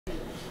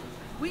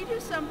We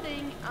do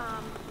something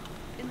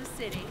in the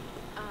city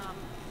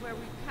where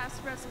we pass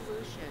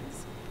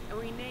resolutions and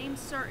we name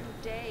certain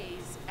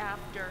days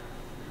after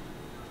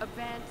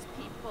events,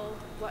 people,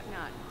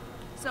 whatnot.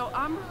 So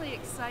I'm really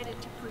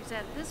excited to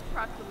present this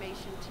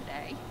proclamation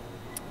today.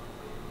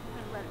 I'm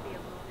going to let it be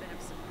a little bit of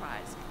a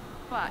surprise,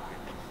 but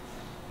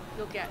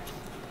you'll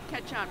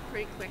catch on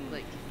pretty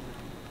quickly.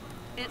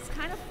 It's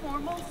kind of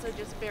formal, so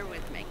just bear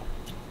with me.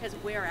 It has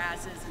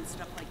whereases and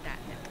stuff like that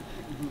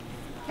now.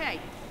 Okay,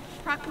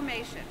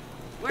 proclamation.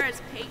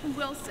 Whereas Payton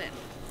Wilson,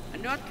 a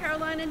North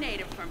Carolina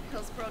native from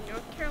Hillsborough,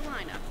 North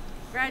Carolina,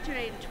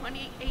 graduated in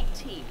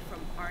 2018 from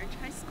Orange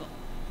High School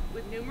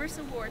with numerous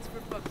awards for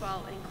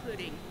football,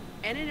 including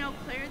N&L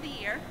Player of the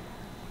Year,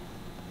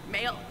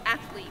 Male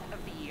Athlete of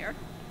the Year,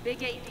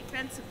 Big 8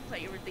 Defensive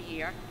Player of the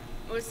Year,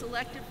 and was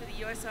selected for the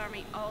U.S.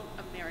 Army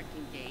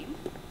All-American Game.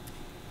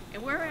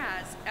 And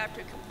whereas,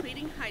 after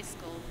completing high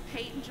school,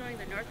 Payton joined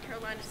the North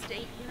Carolina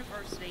State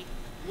University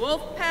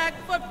Wolfpack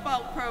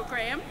football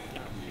program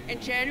in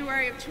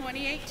January of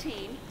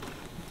 2018,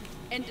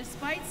 and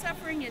despite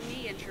suffering a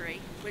knee injury,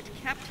 which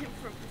kept him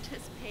from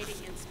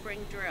participating in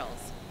spring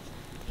drills,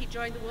 he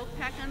joined the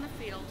Wolfpack on the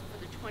field for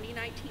the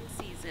 2019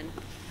 season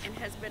and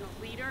has been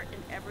a leader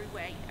in every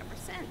way ever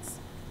since.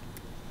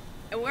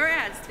 And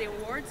whereas the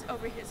awards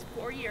over his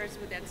 4 years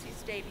with NC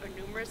State are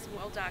numerous and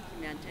well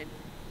documented,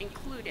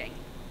 including,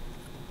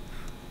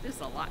 there's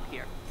a lot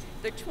here,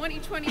 the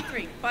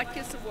 2023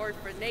 Butkus Award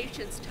for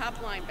Nation's Top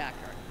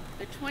Linebacker,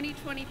 the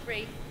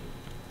 2023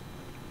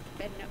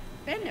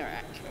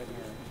 Bednarik,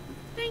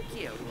 thank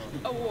you,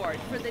 Award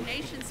for the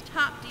nation's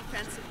top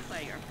defensive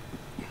player,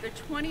 the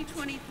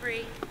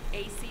 2023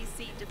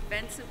 ACC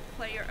Defensive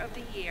Player of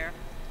the Year,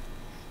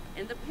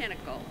 and the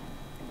pinnacle,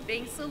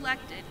 being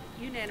selected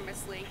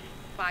unanimously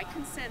by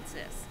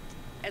consensus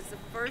as the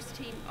first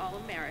team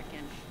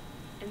All-American,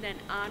 and then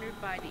honored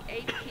by the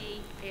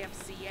AP,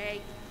 AFCA,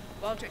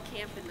 Walter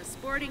Camp in the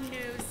Sporting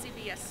News,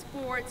 CBS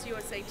Sports,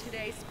 USA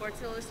Today,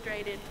 Sports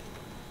Illustrated,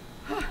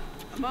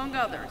 among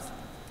others.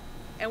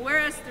 And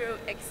whereas through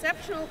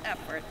exceptional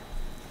effort,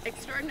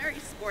 extraordinary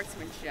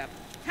sportsmanship,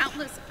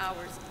 countless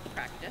hours of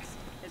practice,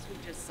 as we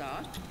just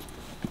saw,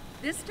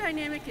 this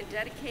dynamic and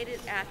dedicated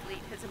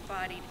athlete has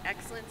embodied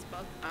excellence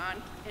both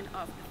on and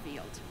off the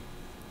field,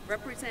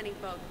 representing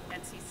both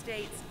NC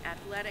State's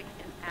athletic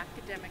and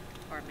academic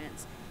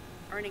departments,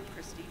 earning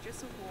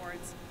prestigious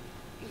awards,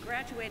 and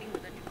graduating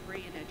with a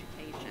degree in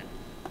education.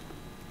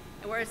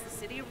 And whereas the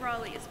city of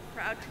Raleigh is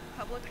proud to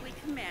publicly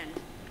commend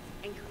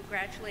and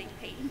congratulate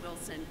Payton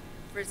Wilson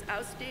for his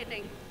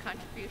outstanding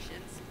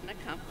contributions and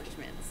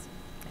accomplishments.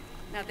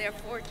 Now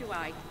therefore do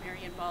I,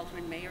 Marion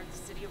Baldwin, Mayor of the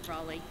City of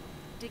Raleigh,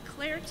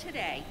 declare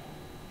today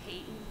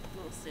Payton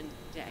Wilson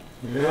Day.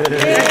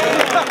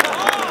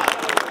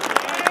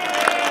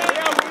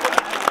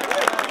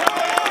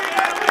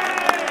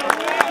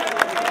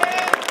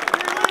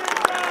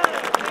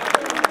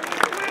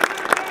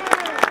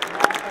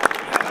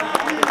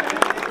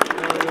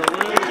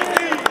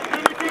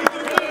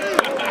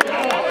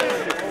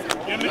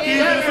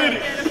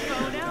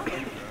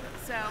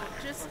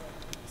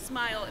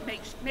 Smile and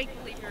make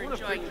believe you're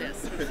enjoying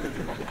this.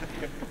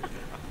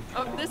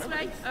 Oh, this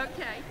way?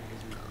 Okay.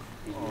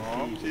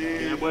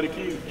 Yeah, buddy,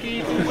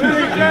 keep.